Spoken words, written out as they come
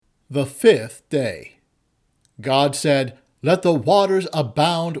The fifth day. God said, "Let the waters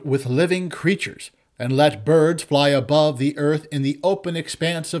abound with living creatures, and let birds fly above the earth in the open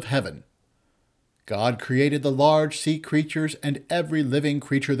expanse of heaven." God created the large sea creatures and every living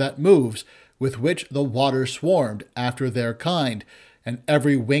creature that moves, with which the waters swarmed after their kind, and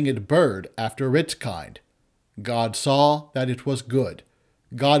every winged bird after its kind. God saw that it was good.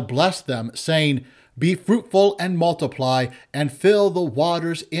 God blessed them, saying, "Be fruitful and multiply, and fill the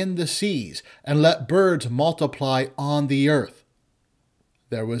waters in the seas, and let birds multiply on the earth."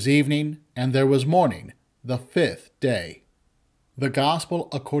 There was evening, and there was morning, the fifth day. The Gospel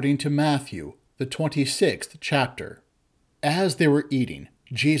according to Matthew, the 26th chapter. As they were eating,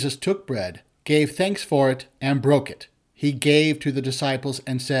 Jesus took bread, gave thanks for it, and broke it. He gave to the disciples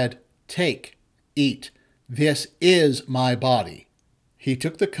and said, "Take, eat. This is my body." He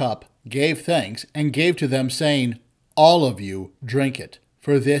took the cup, gave thanks, and gave to them, saying, "All of you drink it,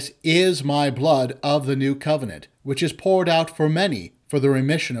 for this is my blood of the new covenant, which is poured out for many for the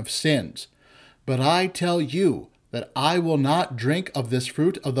remission of sins. But I tell you that I will not drink of this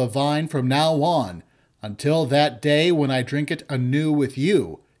fruit of the vine from now on, until that day when I drink it anew with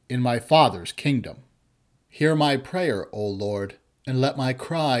you in my Father's kingdom." Hear my prayer, O Lord, and let my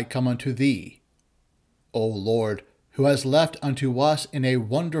cry come unto thee. O Lord, who has left unto us in a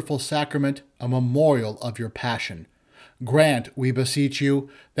wonderful sacrament a memorial of your passion, grant, we beseech you,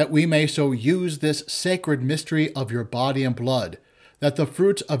 that we may so use this sacred mystery of your body and blood, that the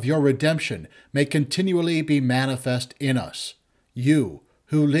fruits of your redemption may continually be manifest in us. You,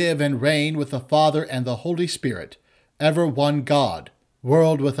 who live and reign with the Father and the Holy Spirit, ever one God,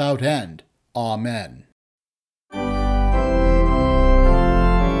 world without end. Amen.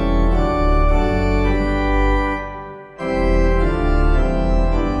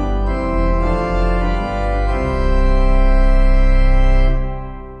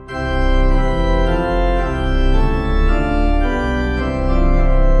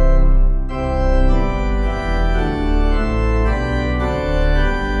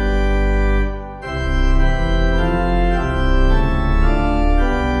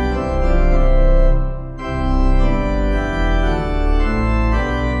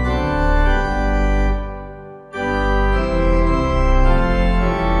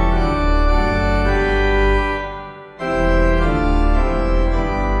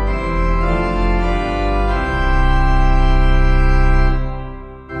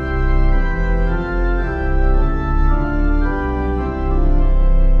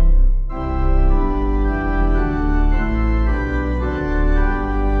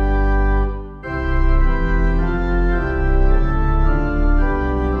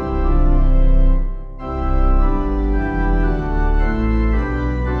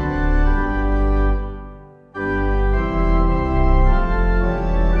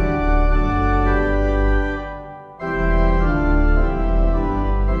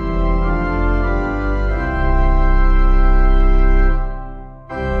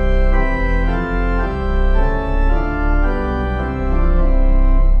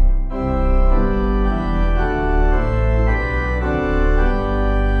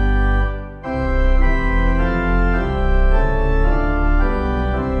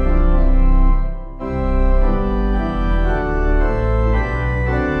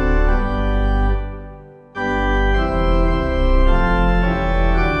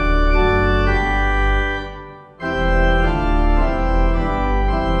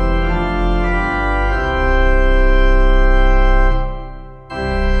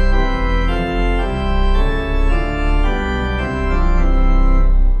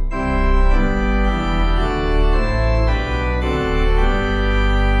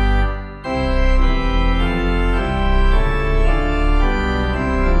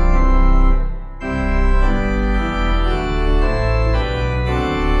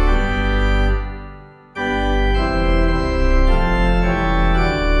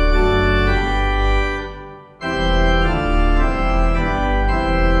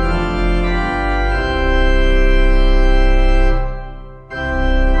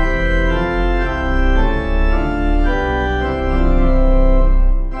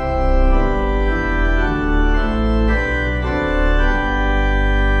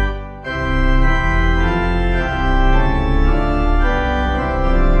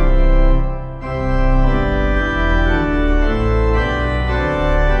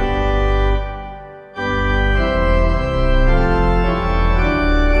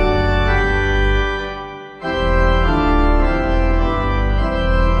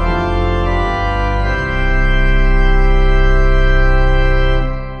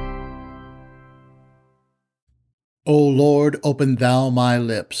 O Lord, open thou my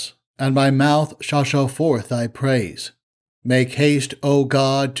lips, and my mouth shall show forth thy praise. Make haste, O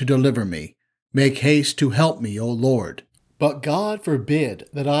God, to deliver me. Make haste to help me, O Lord. But God forbid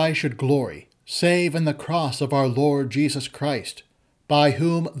that I should glory, save in the cross of our Lord Jesus Christ, by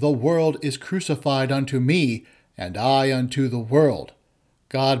whom the world is crucified unto me, and I unto the world.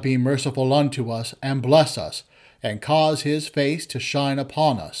 God be merciful unto us, and bless us, and cause his face to shine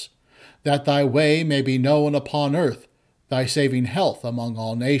upon us, that thy way may be known upon earth, thy saving health among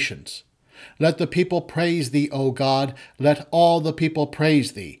all nations. Let the people praise thee, O God, let all the people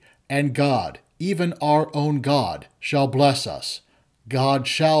praise thee, and God, even our own God, shall bless us. God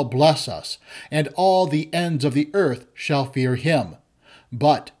shall bless us, and all the ends of the earth shall fear him.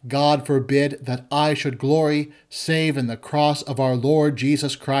 But God forbid that I should glory, save in the cross of our Lord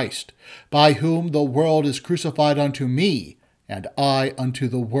Jesus Christ, by whom the world is crucified unto me, and I unto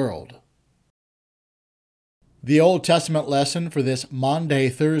the world. The Old Testament lesson for this Maundy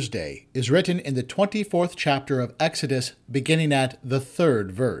Thursday is written in the 24th chapter of Exodus, beginning at the 3rd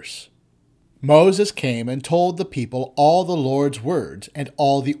verse. Moses came and told the people all the Lord's words and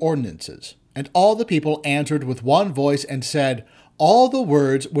all the ordinances. And all the people answered with one voice and said, All the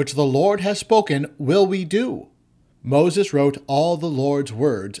words which the Lord has spoken will we do. Moses wrote all the Lord's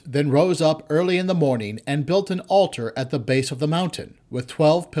words, then rose up early in the morning and built an altar at the base of the mountain, with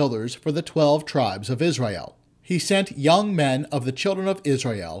 12 pillars for the 12 tribes of Israel. He sent young men of the children of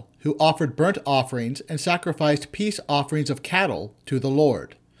Israel, who offered burnt offerings and sacrificed peace offerings of cattle to the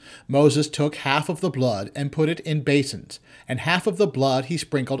Lord. Moses took half of the blood and put it in basins, and half of the blood he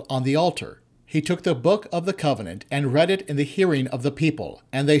sprinkled on the altar. He took the book of the covenant and read it in the hearing of the people,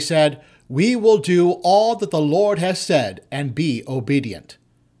 and they said, We will do all that the Lord has said and be obedient.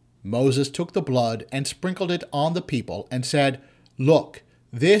 Moses took the blood and sprinkled it on the people and said, Look,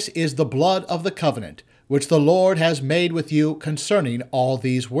 this is the blood of the covenant, which the Lord has made with you concerning all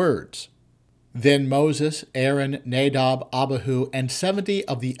these words. Then Moses, Aaron, Nadab, Abihu, and 70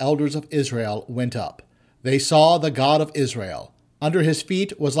 of the elders of Israel went up. They saw the God of Israel. Under his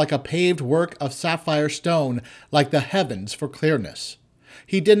feet was like a paved work of sapphire stone, like the heavens for clearness.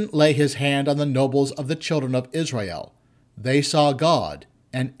 He didn't lay his hand on the nobles of the children of Israel. They saw God,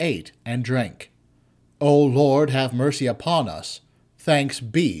 and ate and drank. O Lord, have mercy upon us. Thanks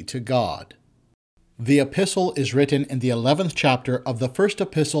be to God. The epistle is written in the 11th chapter of the first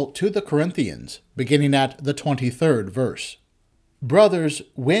epistle to the Corinthians, beginning at the 23rd verse. Brothers,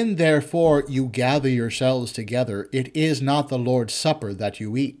 when therefore you gather yourselves together, it is not the Lord's supper that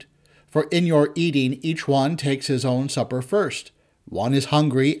you eat. For in your eating each one takes his own supper first. One is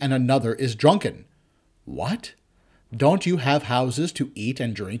hungry and another is drunken. What? Don't you have houses to eat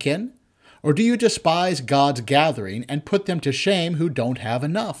and drink in? Or do you despise God's gathering and put them to shame who don't have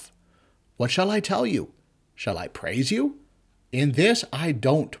enough? What shall I tell you? Shall I praise you? In this I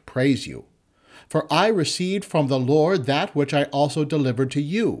don't praise you. For I received from the Lord that which I also delivered to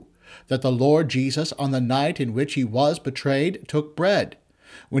you, that the Lord Jesus, on the night in which he was betrayed, took bread.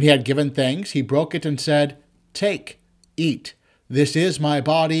 When he had given thanks, he broke it and said, Take, eat. This is my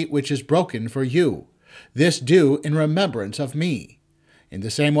body, which is broken for you. This do in remembrance of me. In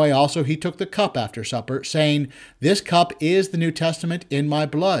the same way also he took the cup after supper, saying, This cup is the New Testament in my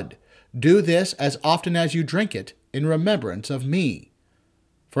blood. Do this as often as you drink it, in remembrance of me.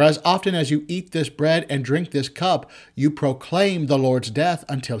 For as often as you eat this bread and drink this cup, you proclaim the Lord's death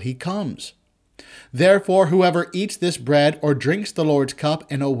until he comes. Therefore, whoever eats this bread or drinks the Lord's cup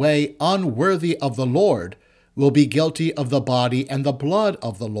in a way unworthy of the Lord will be guilty of the body and the blood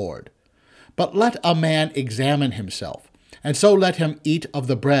of the Lord. But let a man examine himself, and so let him eat of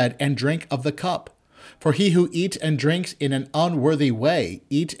the bread and drink of the cup. For he who eats and drinks in an unworthy way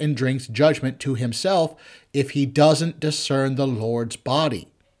eats and drinks judgment to himself if he doesn't discern the Lord's body.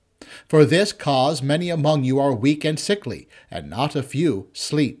 For this cause many among you are weak and sickly, and not a few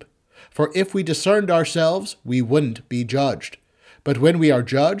sleep. For if we discerned ourselves, we wouldn't be judged. But when we are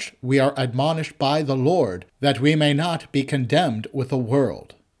judged, we are admonished by the Lord, that we may not be condemned with the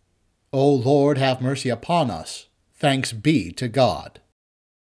world. O Lord, have mercy upon us. Thanks be to God.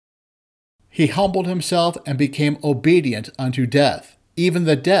 He humbled himself and became obedient unto death, even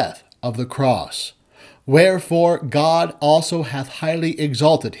the death of the cross. Wherefore God also hath highly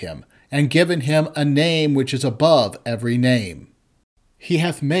exalted him, and given him a name which is above every name. He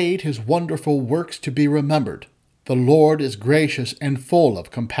hath made his wonderful works to be remembered. The Lord is gracious and full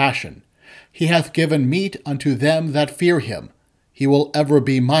of compassion. He hath given meat unto them that fear him. He will ever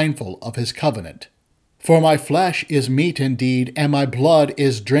be mindful of his covenant. For my flesh is meat indeed, and my blood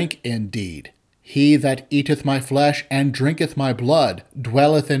is drink indeed. He that eateth my flesh and drinketh my blood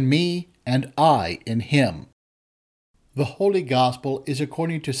dwelleth in me, and I in him. The Holy Gospel is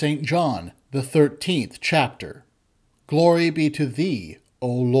according to St. John, the 13th chapter. Glory be to thee, O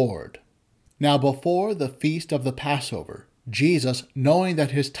Lord. Now before the feast of the Passover, Jesus, knowing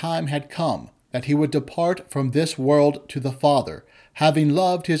that his time had come, that he would depart from this world to the Father, having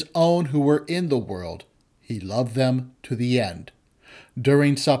loved his own who were in the world, he loved them to the end.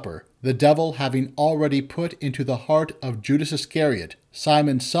 During supper, the devil having already put into the heart of Judas Iscariot,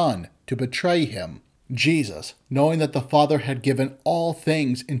 Simon's son, to betray him, Jesus, knowing that the Father had given all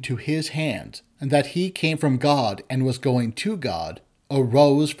things into his hands, and that he came from God and was going to God,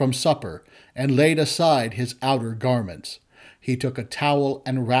 arose from supper, and laid aside his outer garments. He took a towel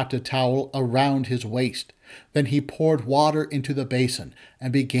and wrapped a towel around his waist. Then he poured water into the basin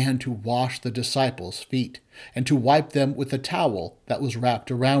and began to wash the disciples' feet, and to wipe them with the towel that was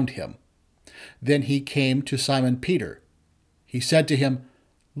wrapped around him. Then he came to Simon Peter. He said to him,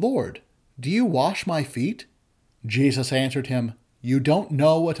 "Lord, do you wash my feet?" Jesus answered him, "You don't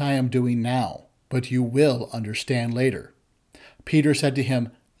know what I am doing now, but you will understand later." Peter said to him,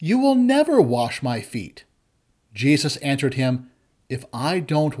 "You will never wash my feet." Jesus answered him, "If I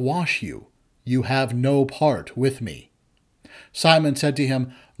don't wash you, you have no part with me." Simon said to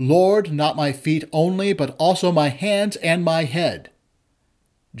him, "Lord, not my feet only, but also my hands and my head."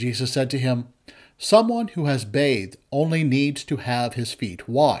 Jesus said to him, "Someone who has bathed only needs to have his feet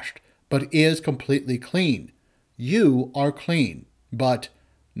washed, but is completely clean. You are clean, but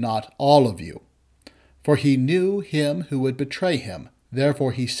not all of you." For he knew him who would betray him.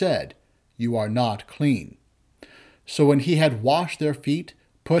 Therefore he said, "You are not clean." So when he had washed their feet,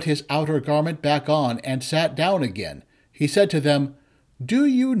 put his outer garment back on, and sat down again, he said to them, "Do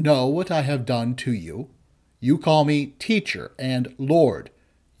you know what I have done to you? You call me teacher and Lord.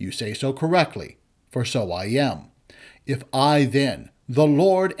 You say so correctly, for so I am. If I then, the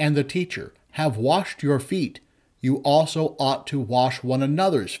Lord and the teacher, have washed your feet, you also ought to wash one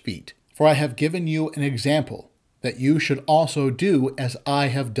another's feet. For I have given you an example, that you should also do as I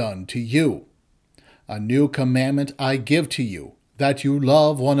have done to you. A new commandment I give to you, that you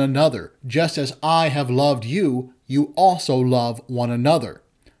love one another, just as I have loved you, you also love one another.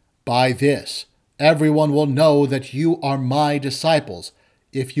 By this, everyone will know that you are my disciples,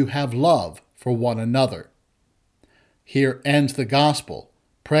 if you have love for one another." Here ends the Gospel.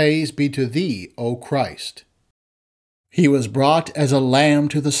 Praise be to thee, O Christ. He was brought as a lamb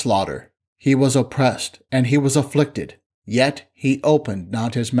to the slaughter. He was oppressed, and he was afflicted, yet he opened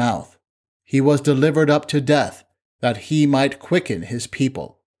not his mouth. He was delivered up to death, that he might quicken his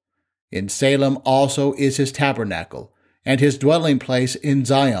people. In Salem also is his tabernacle, and his dwelling place in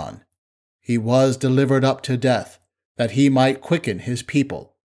Zion. He was delivered up to death, that he might quicken his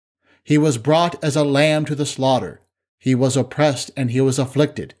people. He was brought as a lamb to the slaughter. He was oppressed, and he was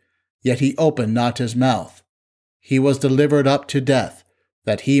afflicted, yet he opened not his mouth. He was delivered up to death,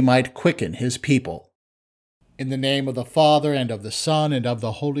 that he might quicken his people. In the name of the Father, and of the Son, and of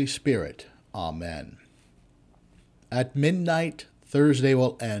the Holy Spirit. Amen. At midnight, Thursday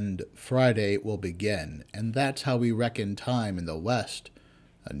will end, Friday will begin, and that's how we reckon time in the West.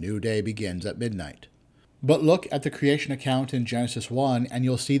 A new day begins at midnight. But look at the creation account in Genesis 1, and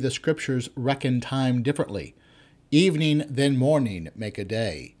you'll see the scriptures reckon time differently. Evening, then morning, make a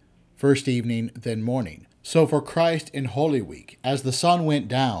day. First evening, then morning. So for Christ in Holy Week, as the sun went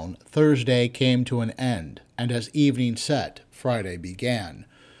down, Thursday came to an end, and as evening set, Friday began.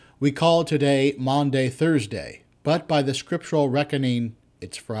 We call today Maundy Thursday, but by the scriptural reckoning,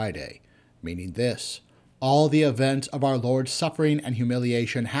 it's Friday, meaning this: all the events of our Lord's suffering and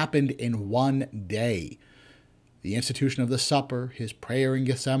humiliation happened in one day. The institution of the supper, his prayer in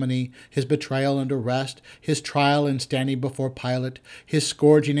Gethsemane, his betrayal and arrest, his trial and standing before Pilate, his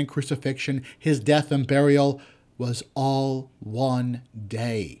scourging and crucifixion, his death and burial, was all one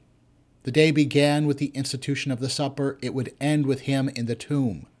day. The day began with the institution of the supper. It would end with him in the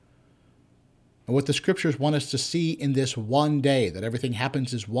tomb. And what the scriptures want us to see in this one day, that everything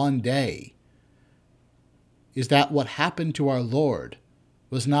happens is one day, is that what happened to our Lord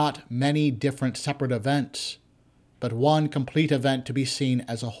was not many different separate events, but one complete event to be seen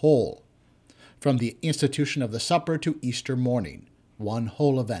as a whole, from the institution of the supper to Easter morning, one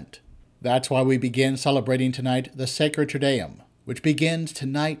whole event. That's why we begin celebrating tonight the Sacred Triduum, which begins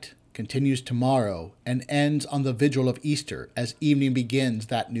tonight, continues tomorrow, and ends on the vigil of Easter as evening begins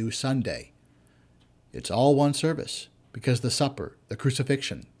that new Sunday. It's all one service, because the supper, the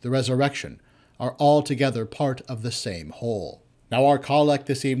crucifixion, the resurrection are all together part of the same whole. Now our collect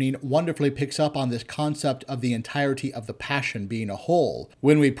this evening wonderfully picks up on this concept of the entirety of the Passion being a whole,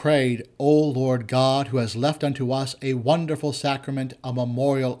 when we prayed, "O Lord God, who has left unto us a wonderful sacrament, a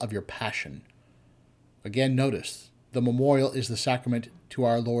memorial of your Passion." Again, notice The memorial is the sacrament to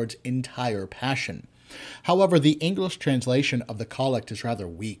our Lord's entire passion. However, the English translation of the collect is rather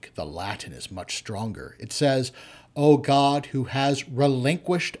weak. The Latin is much stronger. It says, O God, who has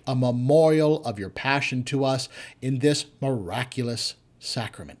relinquished a memorial of your passion to us in this miraculous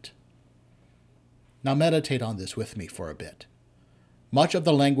sacrament. Now meditate on this with me for a bit. Much of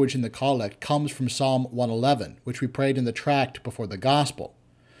the language in the collect comes from Psalm 111, which we prayed in the tract before the Gospel.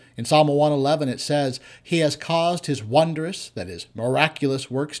 In Psalm 111 it says, He has caused His wondrous, that is,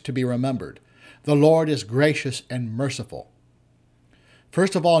 miraculous works to be remembered. The Lord is gracious and merciful.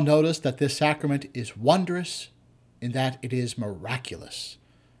 First of all, notice that this sacrament is wondrous in that it is miraculous.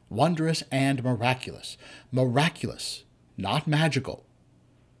 Wondrous and miraculous. Miraculous, not magical.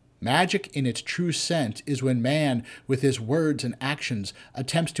 Magic in its true sense is when man, with his words and actions,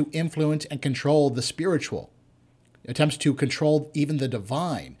 attempts to influence and control the spiritual, attempts to control even the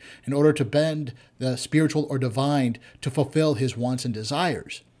divine in order to bend the spiritual or divine to fulfill his wants and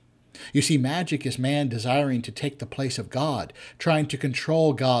desires. You see, magic is man desiring to take the place of God, trying to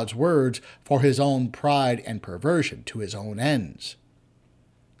control God's words for his own pride and perversion to his own ends.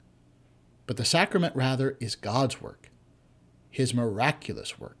 But the sacrament, rather, is God's work, His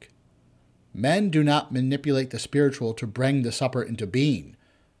miraculous work. Men do not manipulate the spiritual to bring the supper into being.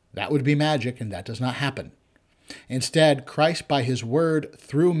 That would be magic, and that does not happen. Instead, Christ, by His word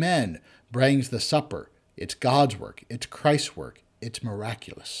through men, brings the supper. It's God's work. It's Christ's work. It's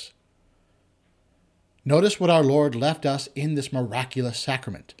miraculous. Notice what our Lord left us in this miraculous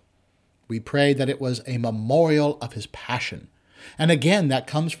sacrament. We pray that it was a memorial of His passion. And again, that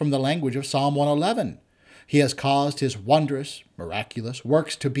comes from the language of Psalm 111. He has caused His wondrous, miraculous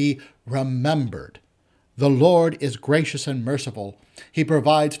works to be remembered. The Lord is gracious and merciful. He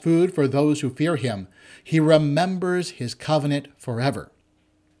provides food for those who fear Him. He remembers His covenant forever.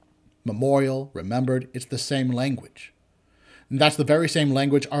 Memorial, remembered, it's the same language. And that's the very same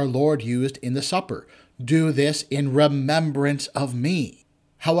language our Lord used in the supper. Do this in remembrance of me.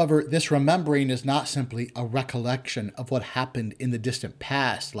 However, this remembering is not simply a recollection of what happened in the distant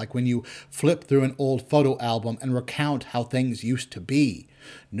past, like when you flip through an old photo album and recount how things used to be.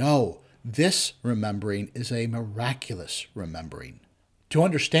 No, this remembering is a miraculous remembering. To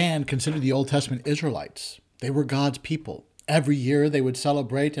understand, consider the Old Testament Israelites. They were God's people. Every year they would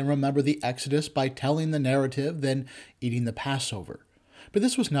celebrate and remember the Exodus by telling the narrative, then eating the Passover. But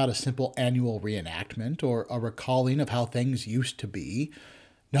this was not a simple annual reenactment or a recalling of how things used to be.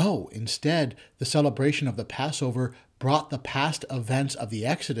 No, instead, the celebration of the Passover brought the past events of the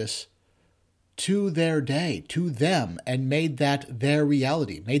Exodus to their day, to them, and made that their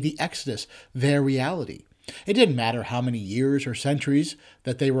reality, made the Exodus their reality. It didn't matter how many years or centuries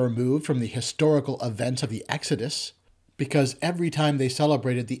that they were removed from the historical events of the Exodus, because every time they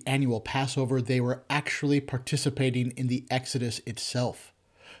celebrated the annual Passover, they were actually participating in the Exodus itself.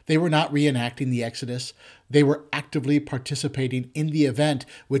 They were not reenacting the Exodus. They were actively participating in the event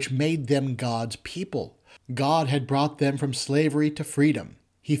which made them God's people. God had brought them from slavery to freedom.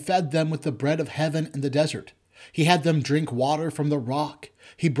 He fed them with the bread of heaven in the desert. He had them drink water from the rock.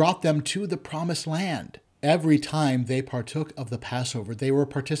 He brought them to the promised land. Every time they partook of the Passover, they were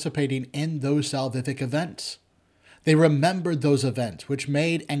participating in those salvific events. They remembered those events which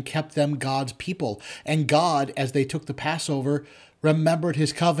made and kept them God's people. And God, as they took the Passover, remembered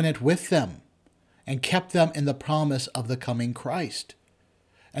His covenant with them and kept them in the promise of the coming Christ.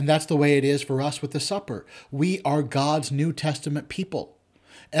 And that's the way it is for us with the supper. We are God's New Testament people.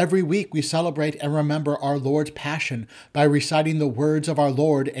 Every week we celebrate and remember our Lord's passion by reciting the words of our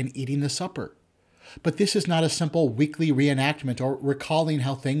Lord and eating the supper. But this is not a simple weekly reenactment or recalling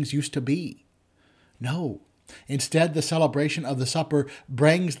how things used to be. No. Instead, the celebration of the supper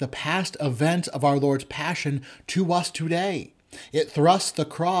brings the past events of our Lord's passion to us today. It thrusts the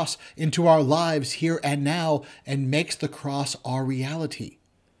cross into our lives here and now and makes the cross our reality.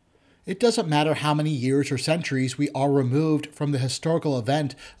 It doesn't matter how many years or centuries we are removed from the historical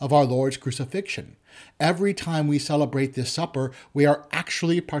event of our Lord's crucifixion. Every time we celebrate this supper, we are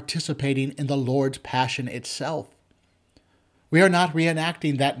actually participating in the Lord's passion itself. We are not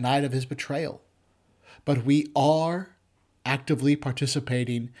reenacting that night of His betrayal, but we are actively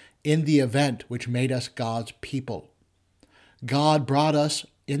participating in the event which made us God's people. God brought us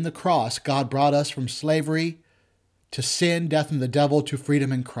in the cross. God brought us from slavery to sin, death, and the devil to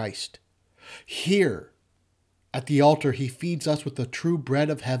freedom in Christ. Here, at the altar, He feeds us with the true bread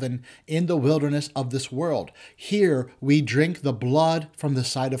of heaven in the wilderness of this world. Here, we drink the blood from the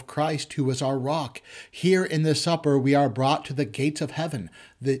side of Christ, who is our rock. Here in this supper, we are brought to the gates of heaven,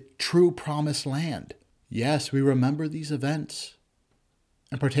 the true promised land. Yes, we remember these events.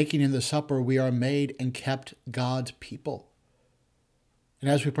 And partaking in the supper, we are made and kept God's people. And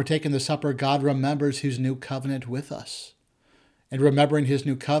as we partake in the supper, God remembers his new covenant with us. And remembering his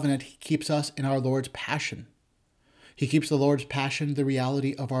new covenant, he keeps us in our Lord's passion. He keeps the Lord's passion the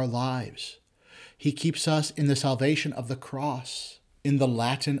reality of our lives. He keeps us in the salvation of the cross. In the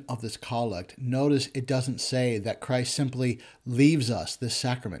Latin of this collect, notice it doesn't say that Christ simply leaves us this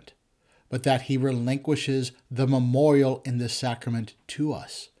sacrament, but that he relinquishes the memorial in this sacrament to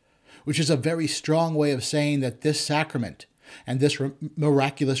us, which is a very strong way of saying that this sacrament and this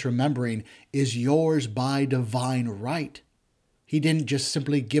miraculous remembering is yours by divine right. He didn't just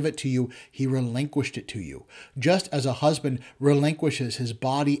simply give it to you, he relinquished it to you. Just as a husband relinquishes his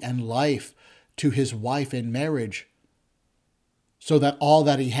body and life to his wife in marriage, so that all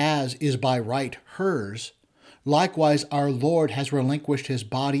that he has is by right hers, likewise our Lord has relinquished his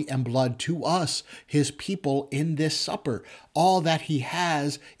body and blood to us, his people, in this supper. All that he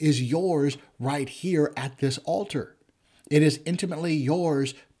has is yours right here at this altar. It is intimately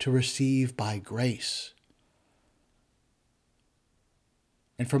yours to receive by grace.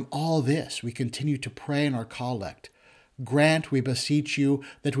 And from all this, we continue to pray in our collect. Grant, we beseech you,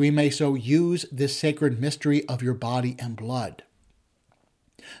 that we may so use this sacred mystery of your body and blood.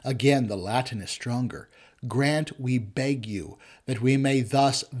 Again, the Latin is stronger. Grant, we beg you, that we may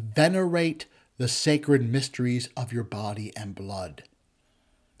thus venerate the sacred mysteries of your body and blood.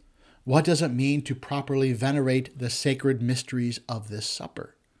 What does it mean to properly venerate the sacred mysteries of this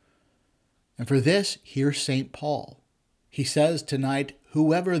supper? And for this, here's St. Paul. He says tonight,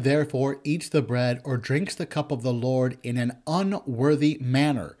 "Whoever therefore eats the bread or drinks the cup of the Lord in an unworthy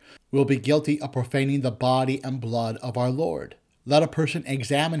manner will be guilty of profaning the body and blood of our Lord. Let a person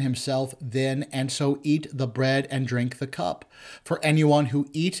examine himself then, and so eat the bread and drink the cup. For anyone who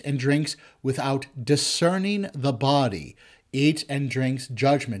eats and drinks without discerning the body eats and drinks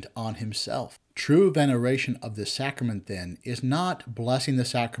judgment on himself." True veneration of this sacrament, then, is not blessing the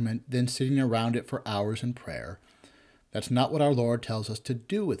sacrament, then sitting around it for hours in prayer. That's not what our Lord tells us to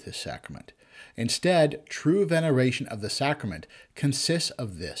do with this sacrament. Instead, true veneration of the sacrament consists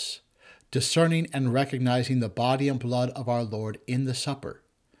of this: discerning and recognizing the body and blood of our Lord in the supper.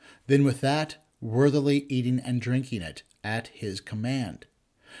 Then with that, worthily eating and drinking it at his command.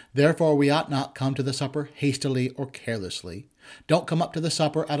 Therefore, we ought not come to the supper hastily or carelessly. Don't come up to the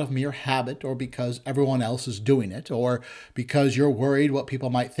supper out of mere habit, or because everyone else is doing it, or because you're worried what people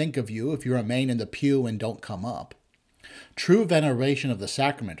might think of you if you remain in the pew and don't come up. True veneration of the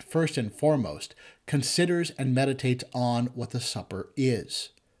sacrament, first and foremost, considers and meditates on what the supper is,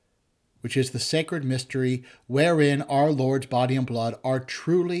 which is the sacred mystery wherein our Lord's body and blood are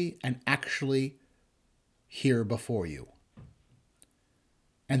truly and actually here before you.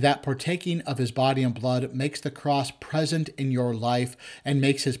 And that partaking of his body and blood makes the cross present in your life and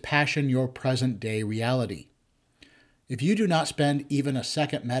makes his passion your present day reality. If you do not spend even a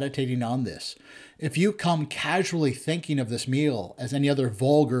second meditating on this, if you come casually thinking of this meal as any other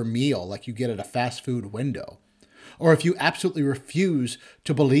vulgar meal like you get at a fast food window, or if you absolutely refuse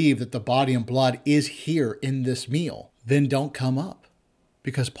to believe that the body and blood is here in this meal, then don't come up,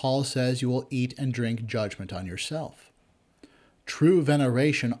 because Paul says you will eat and drink judgment on yourself. True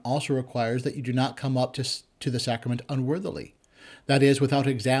veneration also requires that you do not come up to the sacrament unworthily, that is, without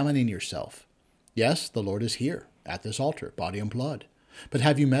examining yourself. Yes, the Lord is here at this altar, body and blood. But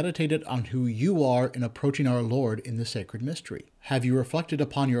have you meditated on who you are in approaching our Lord in the sacred mystery? Have you reflected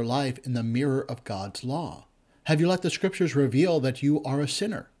upon your life in the mirror of God's law? Have you let the scriptures reveal that you are a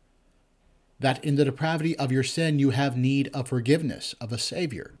sinner? That in the depravity of your sin you have need of forgiveness, of a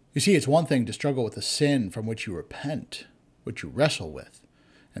Savior? You see, it's one thing to struggle with a sin from which you repent, which you wrestle with.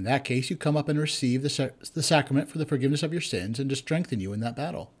 In that case, you come up and receive the sacrament for the forgiveness of your sins and to strengthen you in that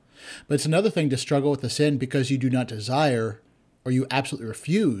battle. But it's another thing to struggle with the sin because you do not desire, or you absolutely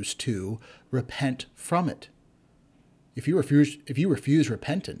refuse to repent from it. If you refuse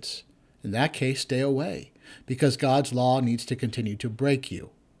repentance, in that case, stay away, because God's law needs to continue to break you.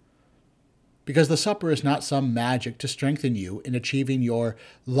 Because the supper is not some magic to strengthen you in achieving your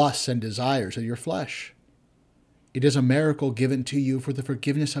lusts and desires of your flesh. It is a miracle given to you for the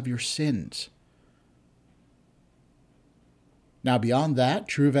forgiveness of your sins. Now, beyond that,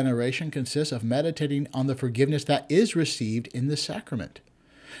 true veneration consists of meditating on the forgiveness that is received in the sacrament.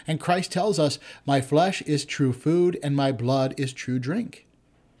 And Christ tells us, "My flesh is true food, and my blood is true drink.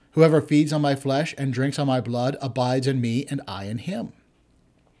 Whoever feeds on my flesh and drinks on my blood abides in me, and I in him."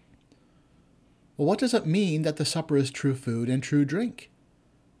 Well, what does it mean that the supper is true food and true drink?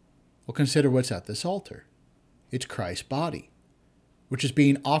 Well, consider what's at this altar. It's Christ's body, which is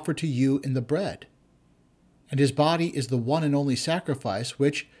being offered to you in the bread. and his body is the one and only sacrifice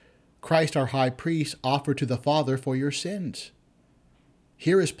which Christ our high priest offered to the Father for your sins.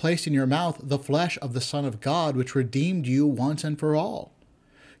 Here is placed in your mouth the flesh of the Son of God, which redeemed you once and for all.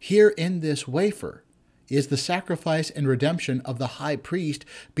 Here in this wafer is the sacrifice and redemption of the high priest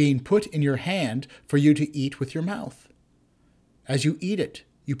being put in your hand for you to eat with your mouth. As you eat it,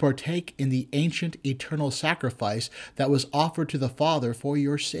 you partake in the ancient eternal sacrifice that was offered to the Father for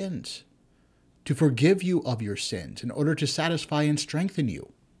your sins, to forgive you of your sins in order to satisfy and strengthen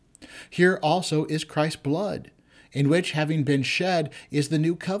you. Here also is Christ's blood, in which, having been shed, is the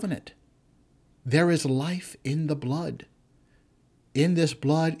new covenant. There is life in the blood. In this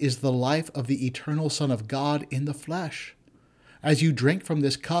blood is the life of the eternal Son of God in the flesh. As you drink from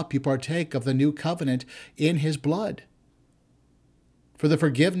this cup, you partake of the new covenant in his blood, for the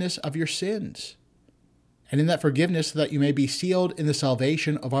forgiveness of your sins, and in that forgiveness so that you may be sealed in the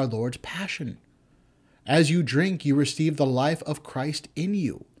salvation of our Lord's passion. As you drink, you receive the life of Christ in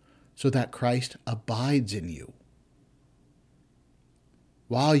you, so that Christ abides in you.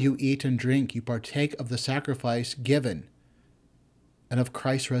 While you eat and drink, you partake of the sacrifice given and of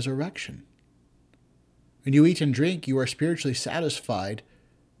Christ's resurrection. When you eat and drink, you are spiritually satisfied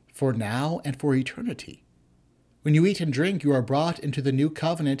for now and for eternity. When you eat and drink, you are brought into the new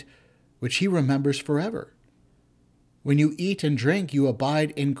covenant, which he remembers forever. When you eat and drink, you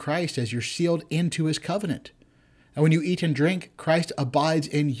abide in Christ as you're sealed into his covenant. And when you eat and drink, Christ abides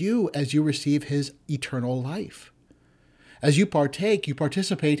in you as you receive his eternal life. As you partake, you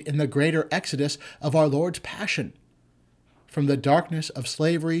participate in the greater exodus of our Lord's passion, from the darkness of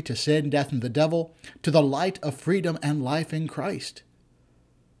slavery to sin, death, and the devil, to the light of freedom and life in Christ.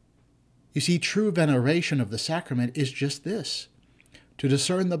 You see, true veneration of the sacrament is just this: to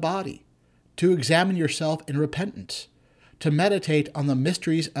discern the body, to examine yourself in repentance, to meditate on the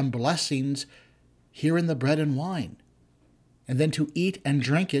mysteries and blessings here in the bread and wine, and then to eat and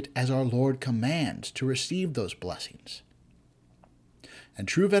drink it as our Lord commands, to receive those blessings. And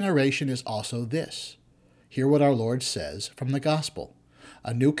true veneration is also this: hear what our Lord says from the Gospel.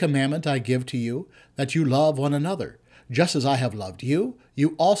 A new commandment I give to you, that you love one another. Just as I have loved you,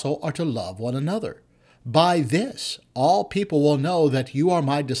 you also are to love one another. By this, all people will know that you are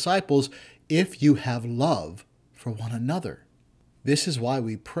my disciples, if you have love for one another. This is why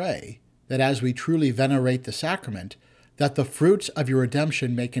we pray that as we truly venerate the sacrament, that the fruits of your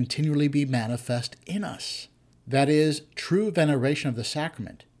redemption may continually be manifest in us. That is, true veneration of the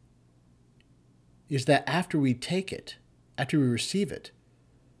sacrament is that after we take it, after we receive it,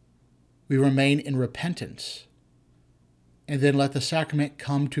 we remain in repentance, and then let the sacrament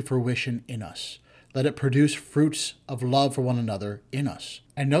come to fruition in us. Let it produce fruits of love for one another in us.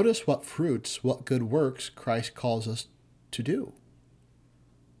 And notice what fruits, what good works Christ calls us to do.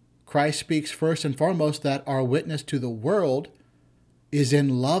 Christ speaks first and foremost that our witness to the world is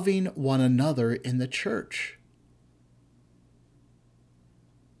in loving one another in the church.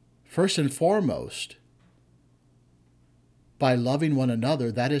 First and foremost, by loving one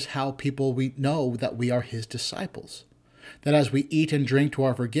another, that is how people we know that we are his disciples. That as we eat and drink to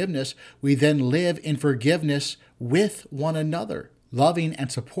our forgiveness, we then live in forgiveness with one another, loving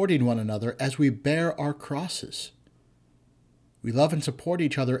and supporting one another as we bear our crosses. We love and support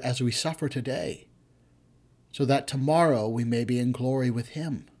each other as we suffer today, so that tomorrow we may be in glory with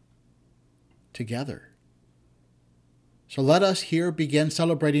him together. So let us here begin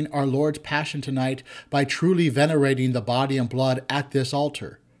celebrating our Lord's Passion tonight by truly venerating the body and blood at this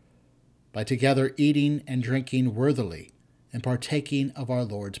altar, by together eating and drinking worthily and partaking of our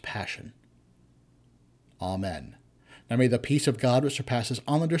Lord's Passion. Amen. Now may the peace of God, which surpasses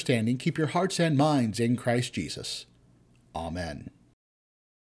all understanding, keep your hearts and minds in Christ Jesus. Amen.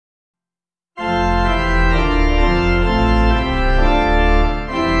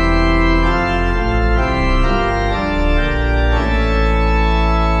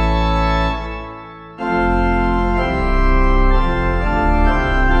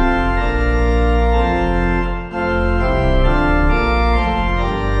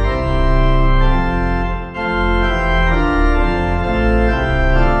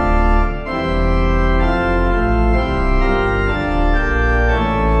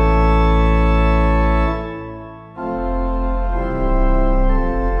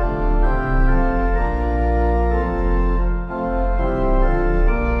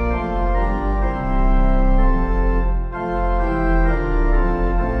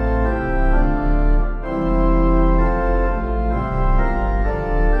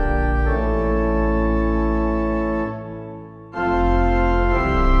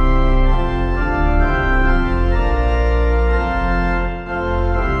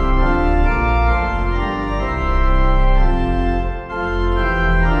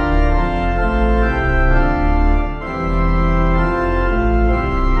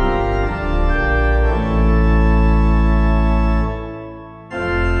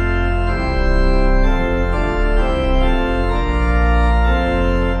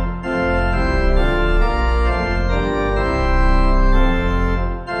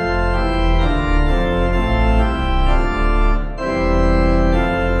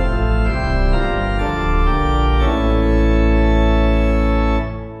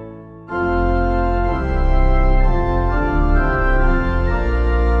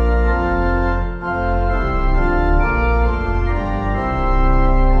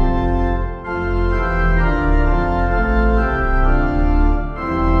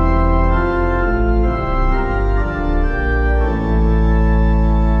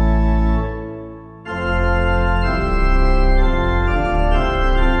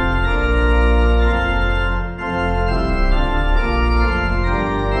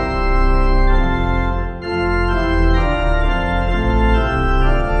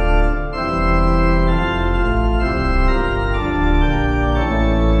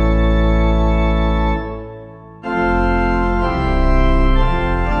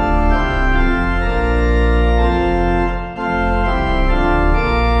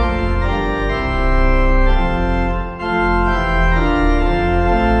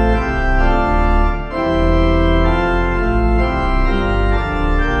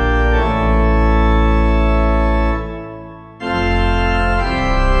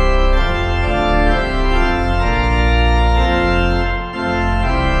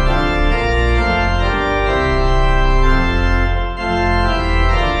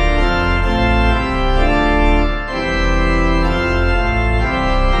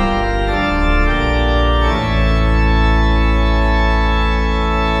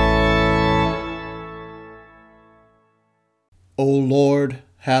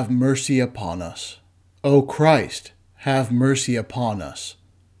 have mercy upon us. O Christ, have mercy upon us.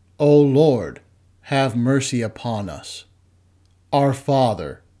 O Lord, have mercy upon us. Our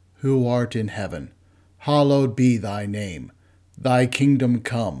Father, who art in heaven, hallowed be thy name. Thy kingdom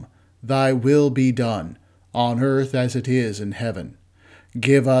come, thy will be done, on earth as it is in heaven.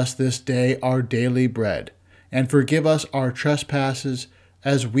 Give us this day our daily bread, and forgive us our trespasses,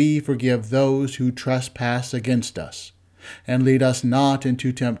 as we forgive those who trespass against us. And lead us not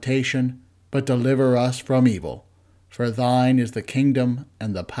into temptation, but deliver us from evil. For thine is the kingdom,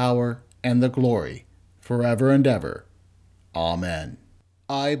 and the power, and the glory, forever and ever. Amen.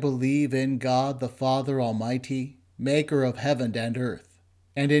 I believe in God the Father Almighty, maker of heaven and earth,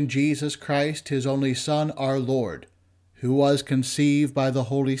 and in Jesus Christ, his only Son, our Lord, who was conceived by the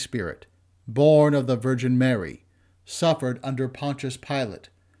Holy Spirit, born of the Virgin Mary, suffered under Pontius Pilate,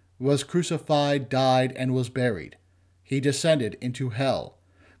 was crucified, died, and was buried. He descended into hell.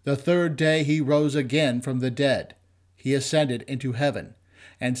 The third day he rose again from the dead. He ascended into heaven,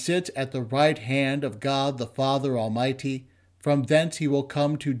 and sits at the right hand of God the Father Almighty. From thence he will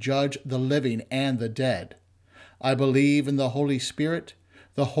come to judge the living and the dead. I believe in the Holy Spirit,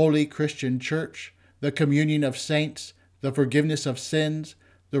 the holy Christian Church, the communion of saints, the forgiveness of sins,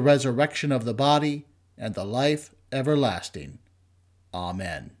 the resurrection of the body, and the life everlasting.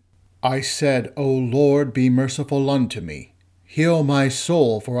 Amen. I said, O Lord, be merciful unto me. Heal my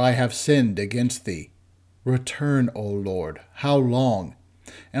soul, for I have sinned against thee. Return, O Lord, how long?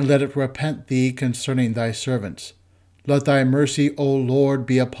 And let it repent thee concerning thy servants. Let thy mercy, O Lord,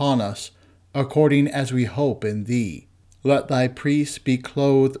 be upon us, according as we hope in thee. Let thy priests be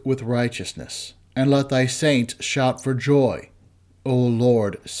clothed with righteousness, and let thy saints shout for joy. O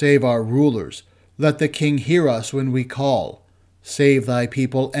Lord, save our rulers. Let the king hear us when we call. Save thy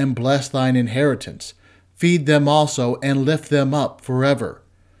people and bless thine inheritance. Feed them also and lift them up forever.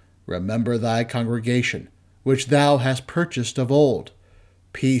 Remember thy congregation, which thou hast purchased of old.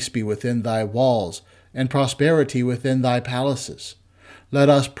 Peace be within thy walls, and prosperity within thy palaces. Let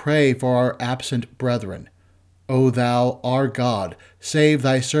us pray for our absent brethren. O thou, our God, save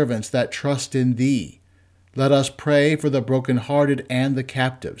thy servants that trust in thee. Let us pray for the brokenhearted and the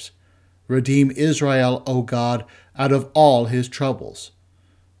captives. Redeem Israel, O God, out of all his troubles.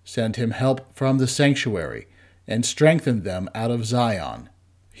 Send him help from the sanctuary, and strengthen them out of Zion.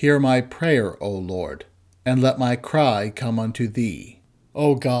 Hear my prayer, O Lord, and let my cry come unto thee.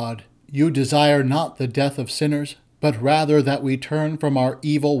 O God, you desire not the death of sinners, but rather that we turn from our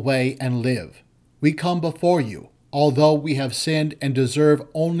evil way and live. We come before you, although we have sinned and deserve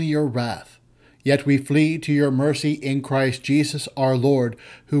only your wrath. Yet we flee to your mercy in Christ Jesus our Lord,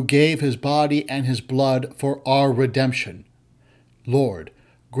 who gave his body and his blood for our redemption. Lord,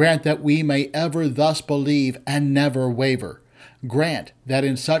 grant that we may ever thus believe and never waver. Grant that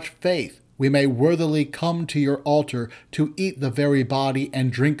in such faith we may worthily come to your altar to eat the very body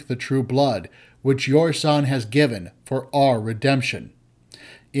and drink the true blood, which your Son has given for our redemption.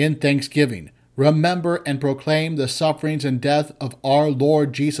 In thanksgiving, remember and proclaim the sufferings and death of our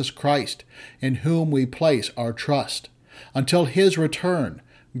Lord Jesus Christ, in whom we place our trust. Until his return,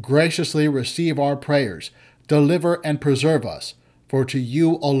 graciously receive our prayers, deliver and preserve us, for to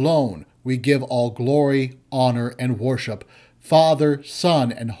you alone we give all glory, honor, and worship, Father,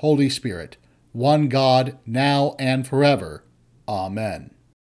 Son, and Holy Spirit, one God, now and forever. Amen.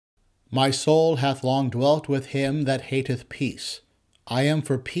 My soul hath long dwelt with him that hateth peace. I am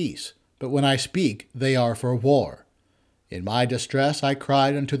for peace, but when I speak, they are for war. In my distress I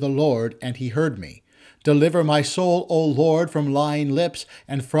cried unto the Lord, and he heard me. Deliver my soul, O Lord, from lying lips,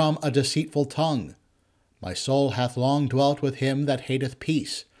 and from a deceitful tongue. My soul hath long dwelt with him that hateth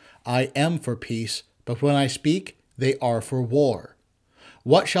peace. I am for peace, but when I speak, they are for war.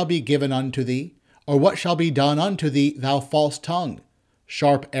 What shall be given unto thee? Or what shall be done unto thee, thou false tongue?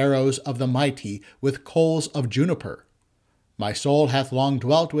 Sharp arrows of the mighty, with coals of juniper. My soul hath long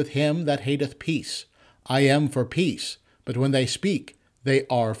dwelt with him that hateth peace. I am for peace, but when they speak, they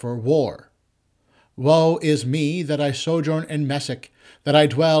are for war. Woe is me that I sojourn in Meshech, that I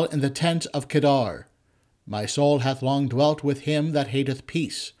dwell in the tent of Kedar. My soul hath long dwelt with him that hateth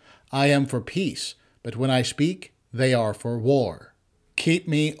peace. I am for peace, but when I speak, they are for war. Keep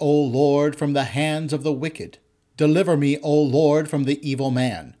me, O Lord, from the hands of the wicked. Deliver me, O Lord, from the evil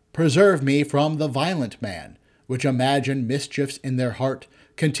man. Preserve me from the violent man, which imagine mischiefs in their heart.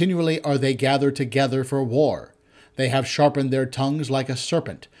 Continually are they gathered together for war. They have sharpened their tongues like a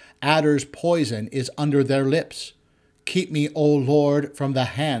serpent. Adder's poison is under their lips. Keep me, O Lord, from the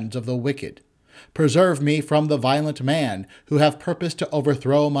hands of the wicked. Preserve me from the violent man, who have purposed to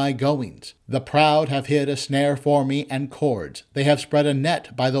overthrow my goings. The proud have hid a snare for me and cords. They have spread a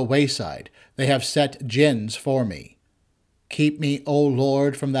net by the wayside. They have set gins for me. Keep me, O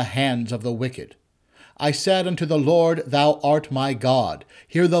Lord, from the hands of the wicked. I said unto the Lord, Thou art my God.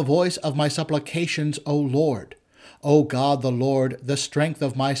 Hear the voice of my supplications, O Lord. O God the Lord, the strength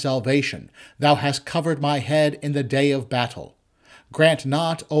of my salvation, Thou hast covered my head in the day of battle. Grant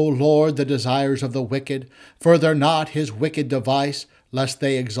not, O Lord, the desires of the wicked. Further not his wicked device, lest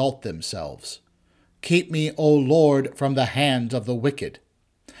they exalt themselves. Keep me, O Lord, from the hands of the wicked.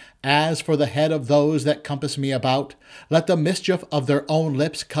 As for the head of those that compass me about, let the mischief of their own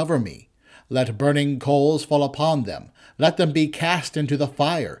lips cover me. Let burning coals fall upon them. Let them be cast into the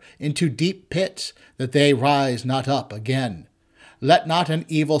fire, into deep pits, that they rise not up again. Let not an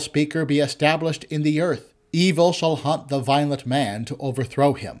evil speaker be established in the earth. Evil shall hunt the violent man to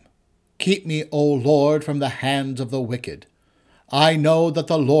overthrow him. Keep me, O Lord, from the hands of the wicked. I know that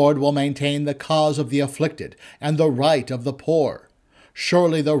the Lord will maintain the cause of the afflicted, and the right of the poor.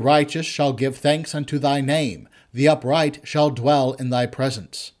 Surely the righteous shall give thanks unto thy name. The upright shall dwell in thy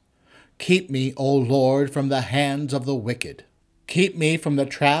presence. Keep me, O Lord, from the hands of the wicked. Keep me from the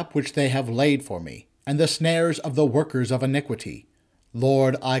trap which they have laid for me, and the snares of the workers of iniquity.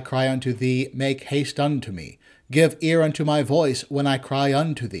 Lord, I cry unto thee, make haste unto me. Give ear unto my voice when I cry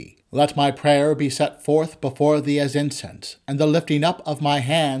unto thee. Let my prayer be set forth before thee as incense, and the lifting up of my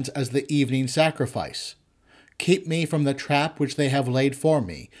hands as the evening sacrifice. Keep me from the trap which they have laid for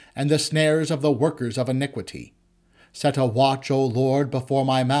me, and the snares of the workers of iniquity. Set a watch, O Lord, before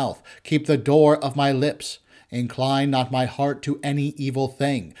my mouth. Keep the door of my lips. Incline not my heart to any evil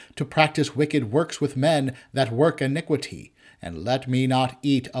thing, to practice wicked works with men that work iniquity, and let me not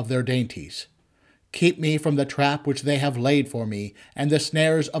eat of their dainties. Keep me from the trap which they have laid for me, and the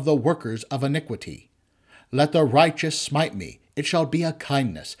snares of the workers of iniquity. Let the righteous smite me, it shall be a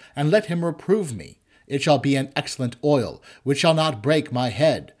kindness, and let him reprove me. It shall be an excellent oil, which shall not break my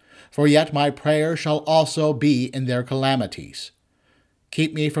head. For yet my prayer shall also be in their calamities.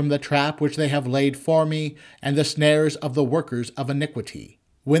 Keep me from the trap which they have laid for me, and the snares of the workers of iniquity.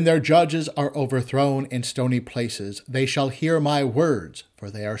 When their judges are overthrown in stony places, they shall hear my words,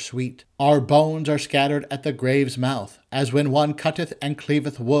 for they are sweet. Our bones are scattered at the grave's mouth, as when one cutteth and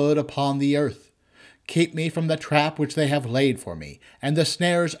cleaveth wood upon the earth. Keep me from the trap which they have laid for me, and the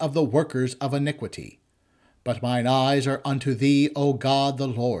snares of the workers of iniquity. But mine eyes are unto thee, O God the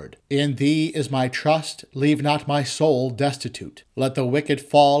Lord. In thee is my trust, leave not my soul destitute. Let the wicked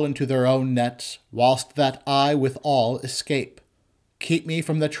fall into their own nets, whilst that I withal escape. Keep me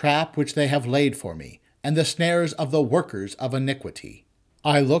from the trap which they have laid for me, and the snares of the workers of iniquity.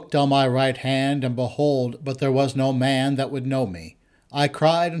 I looked on my right hand, and behold, but there was no man that would know me. I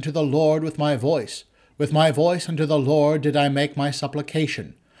cried unto the Lord with my voice. With my voice unto the Lord did I make my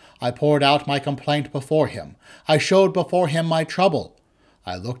supplication. I poured out my complaint before him. I showed before him my trouble.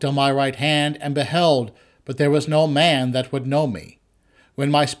 I looked on my right hand, and beheld, but there was no man that would know me.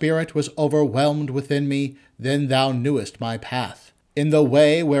 When my spirit was overwhelmed within me, then thou knewest my path. In the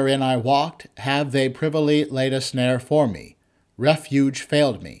way wherein I walked, have they privily laid a snare for me. Refuge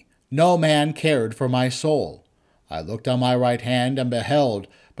failed me. No man cared for my soul. I looked on my right hand, and beheld,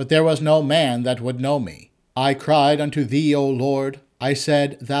 but there was no man that would know me. I cried unto thee, O Lord. I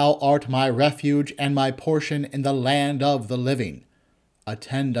said, Thou art my refuge and my portion in the land of the living.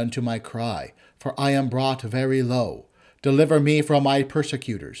 Attend unto my cry, for I am brought very low. Deliver me from my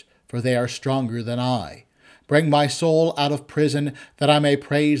persecutors, for they are stronger than I. Bring my soul out of prison, that I may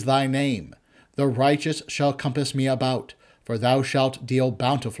praise thy name. The righteous shall compass me about, for thou shalt deal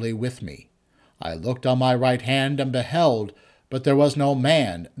bountifully with me. I looked on my right hand, and beheld, but there was no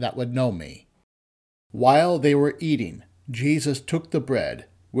man that would know me. While they were eating, Jesus took the bread,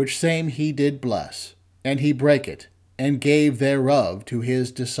 which same he did bless, and he brake it, and gave thereof to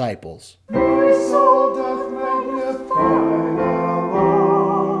his disciples. My soul doth magnify the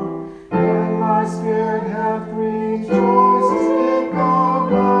Lord, and my spirit hath rejoiced in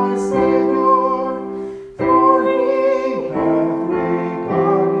God my Saviour. For he hath regarded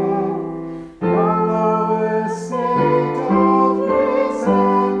the lowest state of grace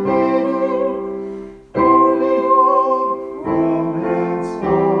and maiden. For behold, from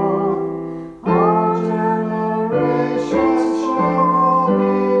henceforth our generation shall call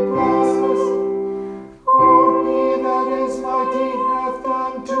me blessed.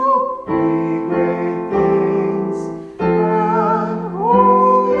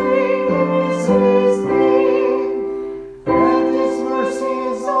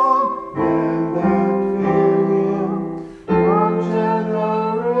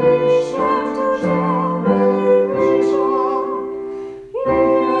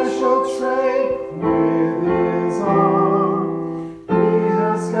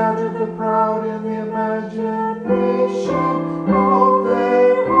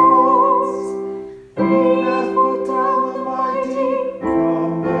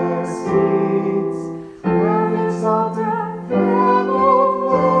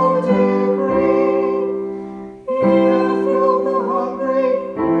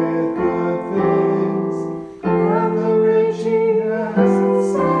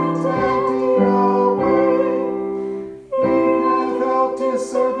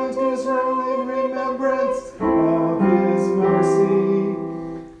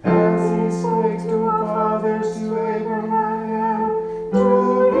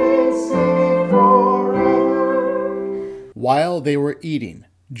 While they were eating,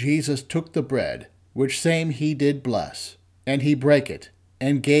 Jesus took the bread, which same he did bless, and he brake it,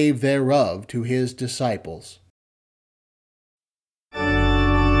 and gave thereof to his disciples.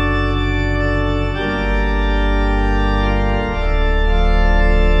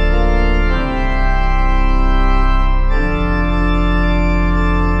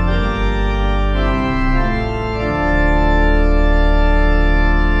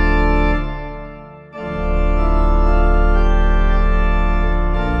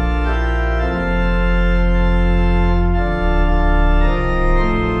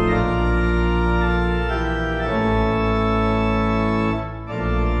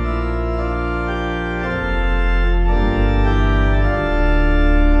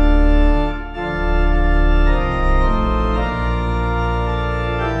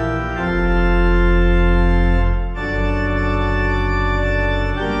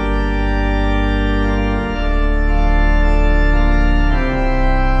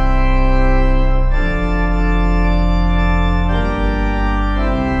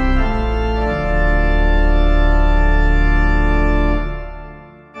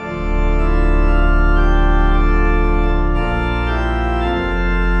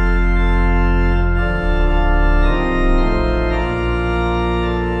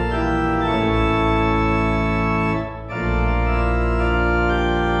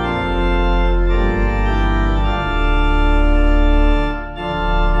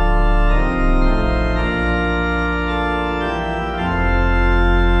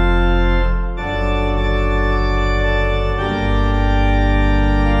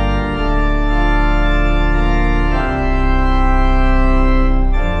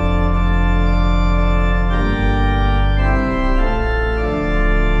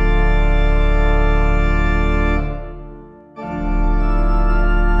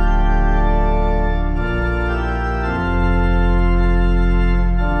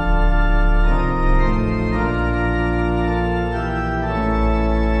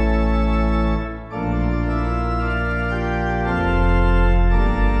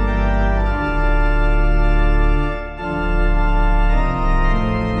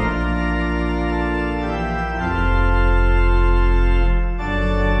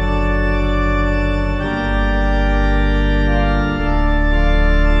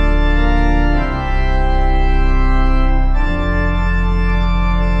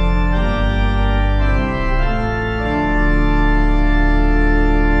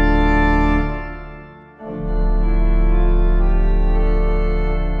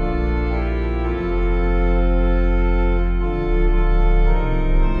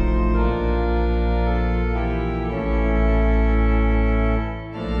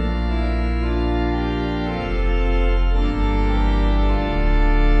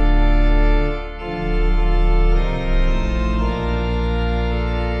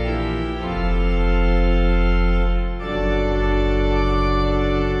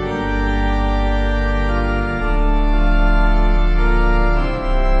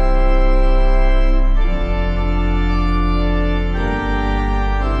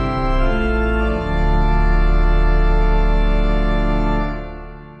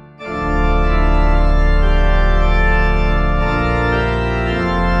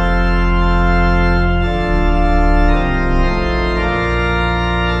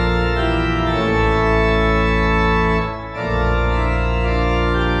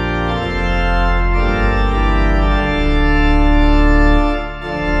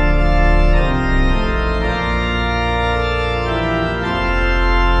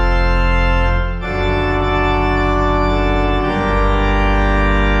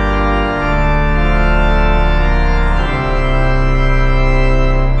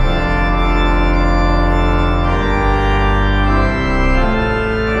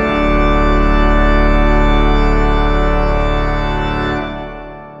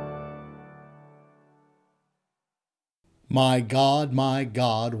 My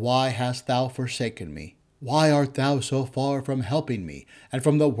God, why hast thou forsaken me? Why art thou so far from helping me, and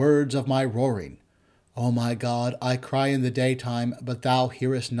from the words of my roaring? O my God, I cry in the daytime, but thou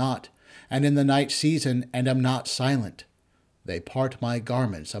hearest not, and in the night season, and am not silent. They part my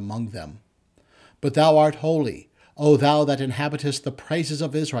garments among them. But thou art holy, O thou that inhabitest the praises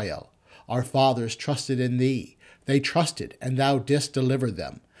of Israel. Our fathers trusted in thee. They trusted, and thou didst deliver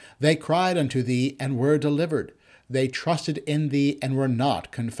them. They cried unto thee, and were delivered. They trusted in thee, and were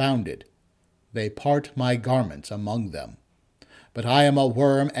not confounded. They part my garments among them. But I am a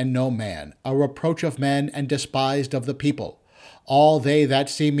worm and no man, a reproach of men and despised of the people. All they that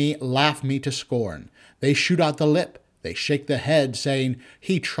see me laugh me to scorn. They shoot out the lip, They shake the head, saying,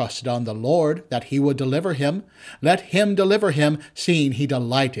 He trusted on the Lord, that he would deliver him. Let him deliver him, seeing he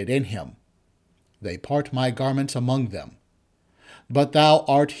delighted in him. They part my garments among them. But thou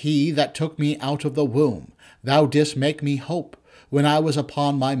art he that took me out of the womb. Thou didst make me hope, when I was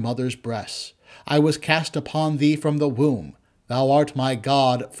upon my mother's breasts. I was cast upon thee from the womb. Thou art my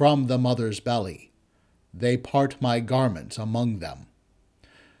God from the mother's belly. They part my garments among them.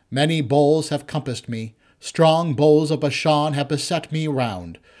 Many bulls have compassed me. Strong bulls of Bashan have beset me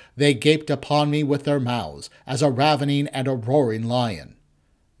round. They gaped upon me with their mouths, as a ravening and a roaring lion.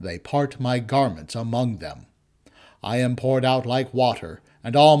 They part my garments among them. I am poured out like water,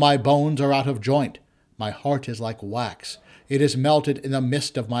 and all my bones are out of joint. My heart is like wax. It is melted in the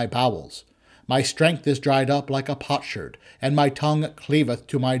midst of my bowels. My strength is dried up like a potsherd, and my tongue cleaveth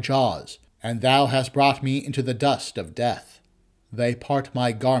to my jaws. And thou hast brought me into the dust of death. They part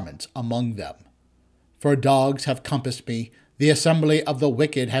my garments among them. For dogs have compassed me, the assembly of the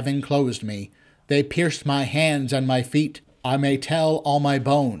wicked have enclosed me. They pierced my hands and my feet. I may tell all my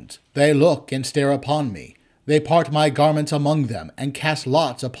bones. They look and stare upon me. They part my garments among them, and cast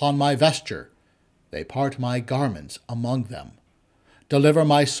lots upon my vesture. They part my garments among them. Deliver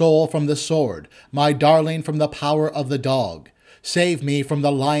my soul from the sword, my darling from the power of the dog. Save me from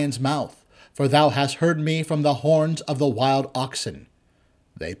the lion's mouth, for thou hast heard me from the horns of the wild oxen.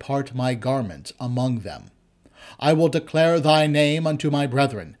 They part my garments among them. I will declare thy name unto my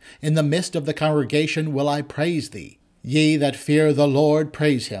brethren. In the midst of the congregation will I praise thee. Ye that fear the Lord,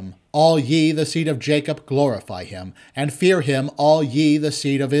 praise him. All ye the seed of Jacob, glorify him. And fear him, all ye the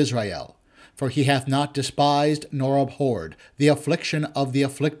seed of Israel. For he hath not despised nor abhorred the affliction of the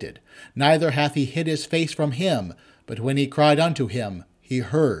afflicted. Neither hath he hid his face from him, but when he cried unto him, he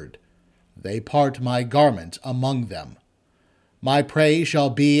heard. They part my garments among them. My praise shall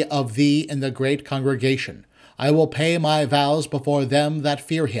be of thee in the great congregation. I will pay my vows before them that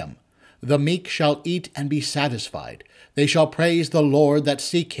fear him. The meek shall eat and be satisfied. They shall praise the Lord that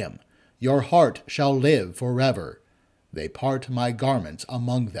seek him. Your heart shall live forever. They part my garments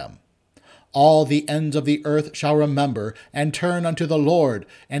among them. All the ends of the earth shall remember and turn unto the Lord,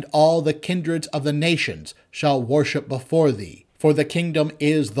 and all the kindreds of the nations shall worship before thee. For the kingdom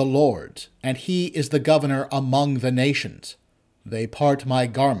is the Lord's, and he is the governor among the nations. They part my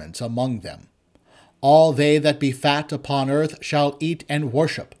garments among them. All they that be fat upon earth shall eat and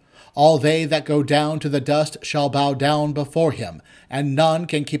worship. All they that go down to the dust shall bow down before him, and none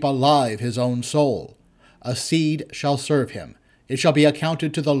can keep alive his own soul. A seed shall serve him. It shall be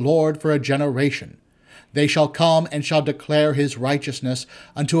accounted to the Lord for a generation. They shall come and shall declare his righteousness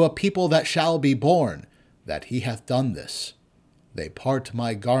unto a people that shall be born, that he hath done this. They part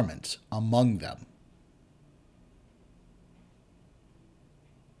my garments among them.